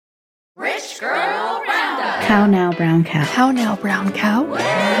How now, brown cow? How now, brown cow?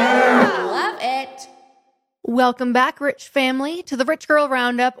 Love it. Welcome back, Rich family, to the Rich Girl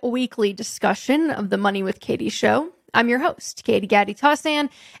Roundup weekly discussion of the Money with Katie show. I'm your host, Katie Gaddy Tossan,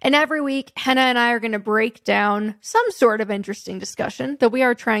 and every week, Henna and I are going to break down some sort of interesting discussion, though we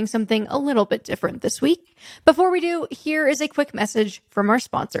are trying something a little bit different this week. Before we do, here is a quick message from our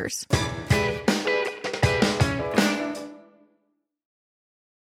sponsors.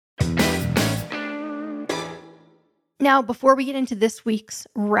 Now, before we get into this week's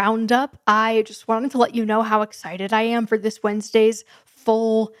Roundup, I just wanted to let you know how excited I am for this Wednesday's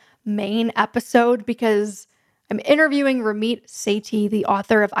full main episode because I'm interviewing Ramit Sethi, the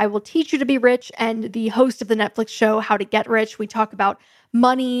author of I Will Teach You to Be Rich and the host of the Netflix show How to Get Rich. We talk about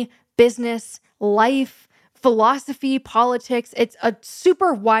money, business, life, philosophy, politics. It's a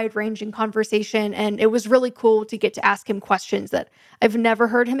super wide-ranging conversation, and it was really cool to get to ask him questions that I've never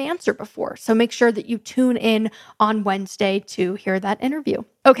heard him answer before. So make sure that you tune in on Wednesday to hear that interview.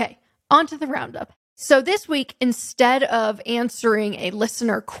 Okay, on to the Roundup. So this week, instead of answering a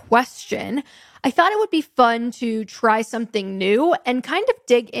listener question, I thought it would be fun to try something new and kind of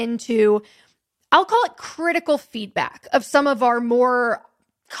dig into, I'll call it critical feedback of some of our more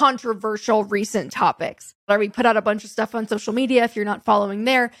controversial recent topics. We put out a bunch of stuff on social media if you're not following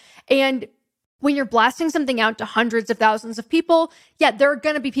there. And when you're blasting something out to hundreds of thousands of people, yeah, there are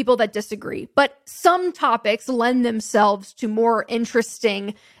going to be people that disagree. But some topics lend themselves to more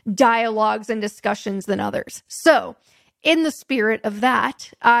interesting dialogues and discussions than others. So in the spirit of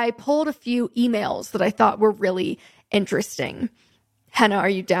that, I pulled a few emails that I thought were really interesting. Henna, are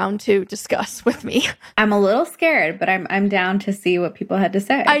you down to discuss with me? I'm a little scared, but I'm down to see what people had to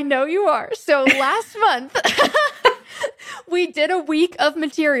say. I know you are. So last month, we did a week of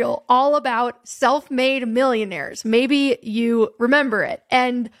material all about self-made millionaires. Maybe you remember it.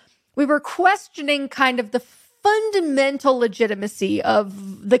 And we were questioning kind of the fundamental legitimacy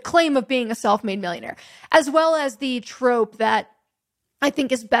of the claim of being a self-made millionaire, as well as the trope that I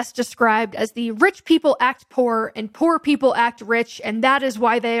think is best described as the rich people act poor and poor people act rich, and that is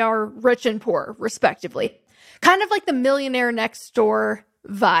why they are rich and poor, respectively. Kind of like the millionaire next door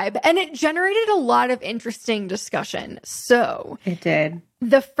vibe, and it generated a lot of interesting discussion. So it did.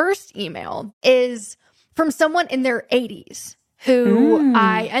 The first email is from someone in their 80s who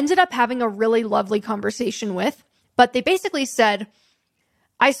I ended up having a really lovely conversation with, but they basically said,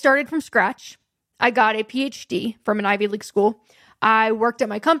 I started from scratch. I got a PhD from an Ivy League school. I worked at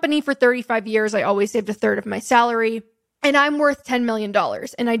my company for 35 years. I always saved a third of my salary, and I'm worth $10 million,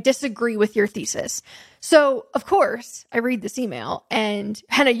 and I disagree with your thesis. So, of course, I read this email, and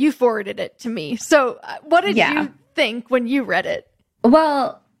Henna, you forwarded it to me. So what did you think when you read it?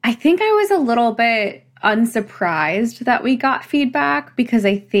 Well, I think I was a little bit unsurprised that we got feedback because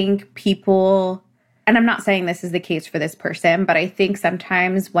I think people, and I'm not saying this is the case for this person, but I think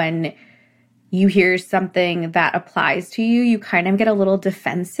sometimes when you hear something that applies to you, you kind of get a little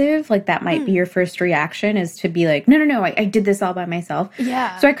defensive. Like that might be your first reaction is to be like, no, I did this all by myself.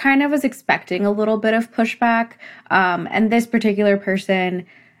 Yeah. So I kind of was expecting a little bit of pushback. And this particular person,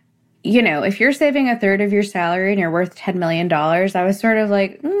 you know, if you're saving a third of your salary and you're worth $10 million, I was sort of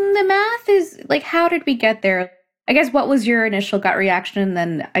like, the math is like, how did we get there? I guess what was your initial gut reaction? And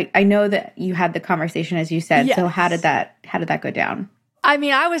then I know that you had the conversation, as you said. Yes. So how did that go down? I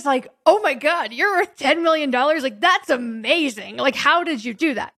mean, I was like, oh my God, you're worth $10 million. Like, that's amazing. Like, how did you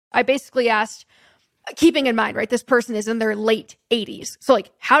do that? I basically asked, keeping in mind, right, this person is in their late 80s. So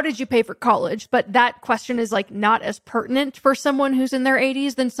like, how did you pay for college? But that question is like not as pertinent for someone who's in their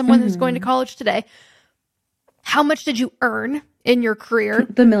 80s than someone who's going to college today. How much did you earn in your career?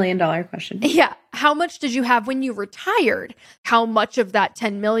 The $1 million question. Yeah. How much did you have when you retired? How much of that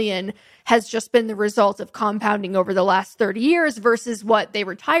 10 million has just been the result of compounding over the last 30 years versus what they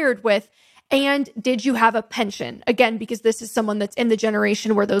retired with? And did you have a pension? Again, because this is someone that's in the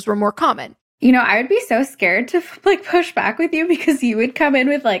generation where those were more common. You know, I would be so scared to like push back with you because you would come in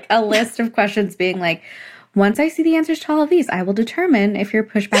with like a list of questions being like, once I see the answers to all of these, I will determine if your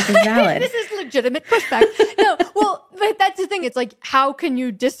pushback is valid. This is legitimate pushback. No, well, but that's the thing. It's like, how can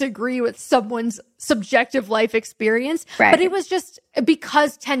you disagree with someone's subjective life experience? Right. But it was just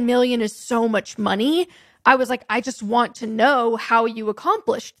because 10 million is so much money. I was like, I just want to know how you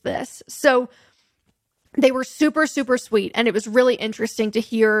accomplished this. So they were super, super sweet. And it was really interesting to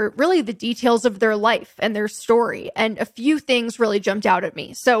hear really the details of their life and their story. And a few things really jumped out at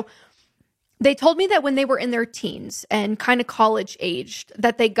me. So they told me that when they were in their teens and kind of college aged,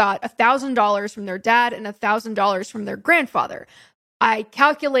 that they got $1,000 from their dad and $1,000 from their grandfather. I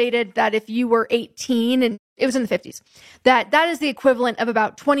calculated that if you were 18, and it was in the 50s, that is the equivalent of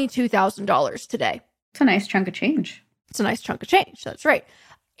about $22,000 today. It's a nice chunk of change. It's a nice chunk of change. That's right.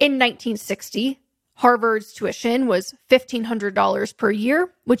 In 1960, Harvard's tuition was $1,500 per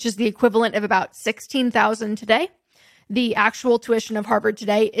year, which is the equivalent of about $16,000 today. The actual tuition of Harvard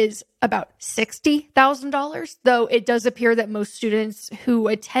today is about $60,000, though it does appear that most students who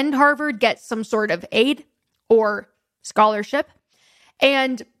attend Harvard get some sort of aid or scholarship.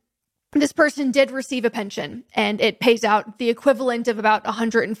 And this person did receive a pension, and it pays out the equivalent of about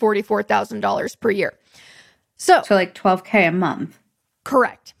 $144,000 per year. So like $12K a month.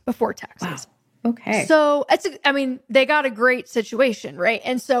 Correct, before taxes. Wow. Okay. So they got a great situation, right?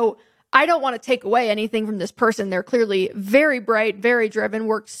 And so I don't want to take away anything from this person. They're clearly very bright, very driven,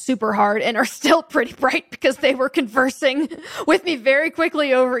 worked super hard, and are still pretty bright because they were conversing with me very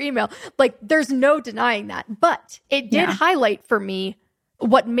quickly over email. Like, there's no denying that. But it did highlight for me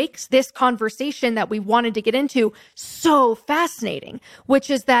what makes this conversation that we wanted to get into so fascinating,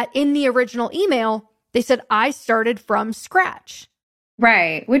 which is that in the original email, they said, I started from scratch.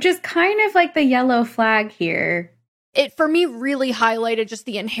 Right, which is kind of like the yellow flag here. It, for me, really highlighted just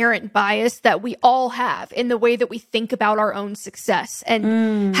the inherent bias that we all have in the way that we think about our own success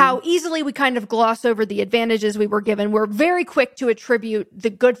and how easily we kind of gloss over the advantages we were given. We're very quick to attribute the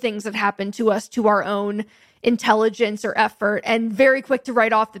good things that happened to us to our own intelligence or effort, and very quick to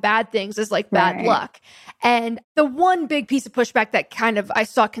write off the bad things as like bad luck. And the one big piece of pushback that kind of I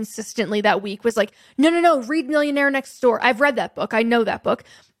saw consistently that week was like, no, read Millionaire Next Door. I've read that book. I know that book.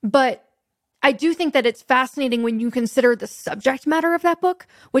 But I do think that it's fascinating when you consider the subject matter of that book,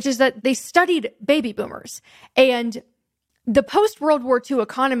 which is that they studied baby boomers. And the post-World War II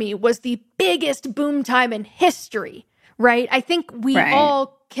economy was the biggest boom time in history, right? I think we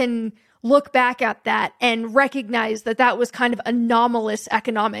all can look back at that and recognize that that was kind of anomalous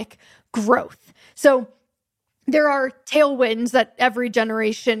economic growth. So there are tailwinds that every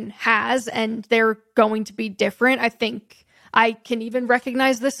generation has, and they're going to be different. I think I can even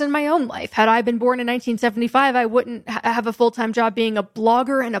recognize this in my own life. Had I been born in 1975, I wouldn't have a full-time job being a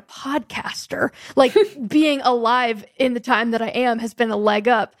blogger and a podcaster. Like, being alive in the time that I am has been a leg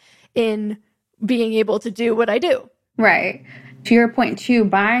up in being able to do what I do. Right. To your point, too,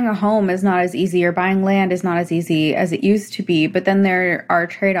 buying a home is not as easy, or buying land is not as easy as it used to be. But then there are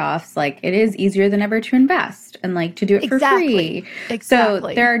trade-offs. Like, it is easier than ever to invest and, like, to do it for free. Exactly.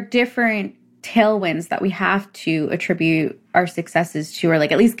 So there are different tailwinds that we have to attribute our successes to, or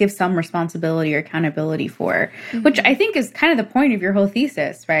like at least give some responsibility or accountability for, which I think is kind of the point of your whole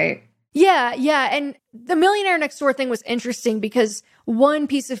thesis, right? Yeah. And the Millionaire Next Door thing was interesting because one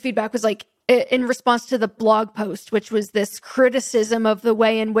piece of feedback was like, in response to the blog post, which was this criticism of the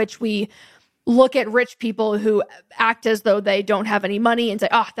way in which we look at rich people who act as though they don't have any money and say,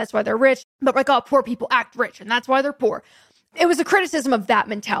 that's why they're rich. But like, poor people act rich and that's why they're poor. It was a criticism of that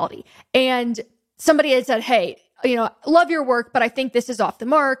mentality. And somebody had said, hey, love your work, but I think this is off the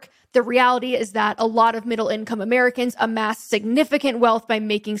mark. The reality is that a lot of middle-income Americans amass significant wealth by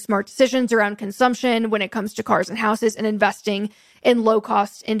making smart decisions around consumption when it comes to cars and houses and investing in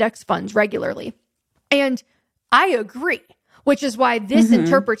low-cost index funds regularly. And I agree, which is why this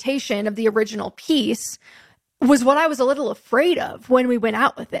interpretation of the original piece was what I was a little afraid of when we went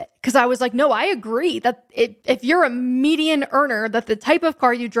out with it. Because I was like, no, I agree that if you're a median earner, that the type of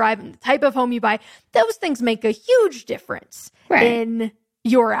car you drive and the type of home you buy, those things make a huge difference in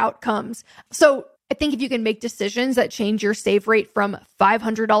your outcomes. So I think if you can make decisions that change your save rate from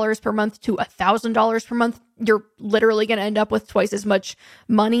 $500 per month to $1,000 per month, you're literally going to end up with twice as much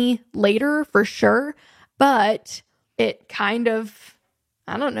money later for sure. But it kind of,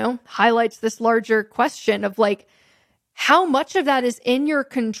 highlights this larger question of like, how much of that is in your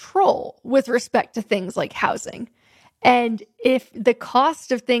control with respect to things like housing? And if the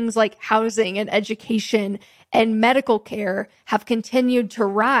cost of things like housing and education and medical care have continued to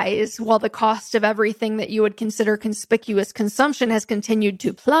rise while the cost of everything that you would consider conspicuous consumption has continued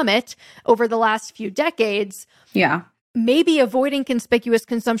to plummet over the last few decades, maybe avoiding conspicuous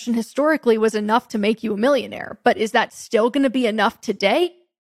consumption historically was enough to make you a millionaire. But is that still going to be enough today?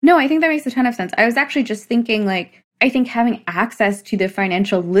 No, I think that makes a ton of sense. I was actually just thinking, like, I think having access to the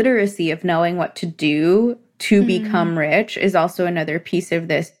financial literacy of knowing what to do to become rich is also another piece of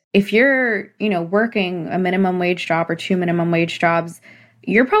this. If you're, working a minimum wage job or 2 minimum wage jobs,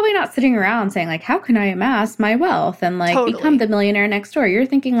 you're probably not sitting around saying, like, how can I amass my wealth and, like, become the millionaire next door? You're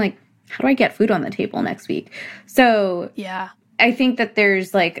thinking, like, how do I get food on the table next week? So I think that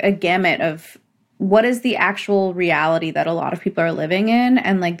there's, like, a gamut of what is the actual reality that a lot of people are living in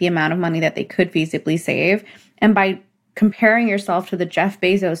and, like, the amount of money that they could feasibly save. And by comparing yourself to the Jeff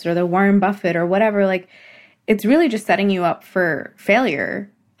Bezos or the Warren Buffett or whatever, like, it's really just setting you up for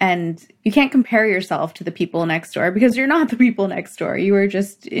failure. And you can't compare yourself to the people next door because you're not the people next door. You are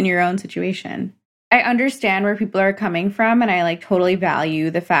just in your own situation. I understand where people are coming from, and I like totally value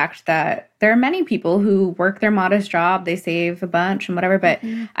the fact that there are many people who work their modest job, they save a bunch and whatever, but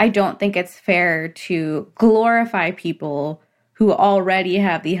I don't think it's fair to glorify people who already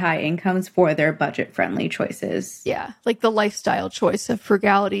have the high incomes for their budget-friendly choices. Yeah, like the lifestyle choice of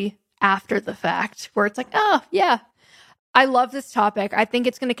frugality after the fact, where it's like, oh, yeah. I love this topic. I think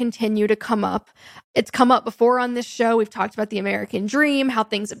it's going to continue to come up. It's come up before on this show. We've talked about the American dream, how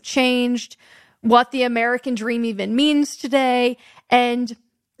things have changed, what the American dream even means today. And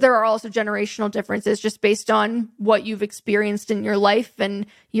there are also generational differences just based on what you've experienced in your life and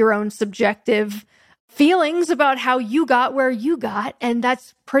your own subjective feelings about how you got where you got. And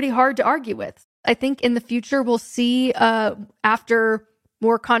that's pretty hard to argue with. I think in the future, we'll see after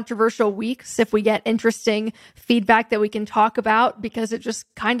more controversial weeks if we get interesting feedback that we can talk about, because it just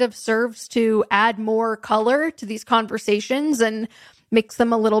kind of serves to add more color to these conversations and makes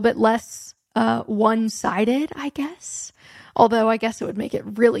them a little bit less one-sided, I guess. Although I guess it would make it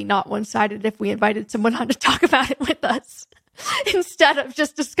really not one-sided if we invited someone on to talk about it with us instead of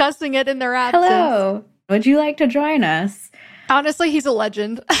just discussing it in their absence. Hello. Would you like to join us? Honestly, he's a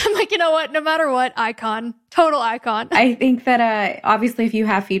legend. I'm like, you know what? No matter what, icon. Total icon. I think that obviously if you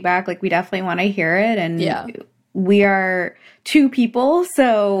have feedback, like we definitely want to hear it. And we are two people,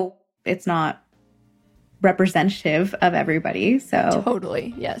 so it's not representative of everybody. So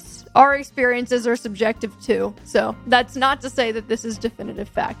totally, yes. Our experiences are subjective too. So that's not to say that this is definitive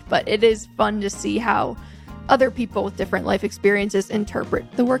fact, but it is fun to see how other people with different life experiences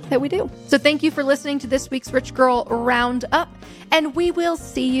interpret the work that we do. So thank you for listening to this week's Rich Girl Roundup, and we will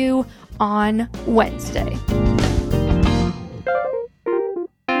see you on Wednesday.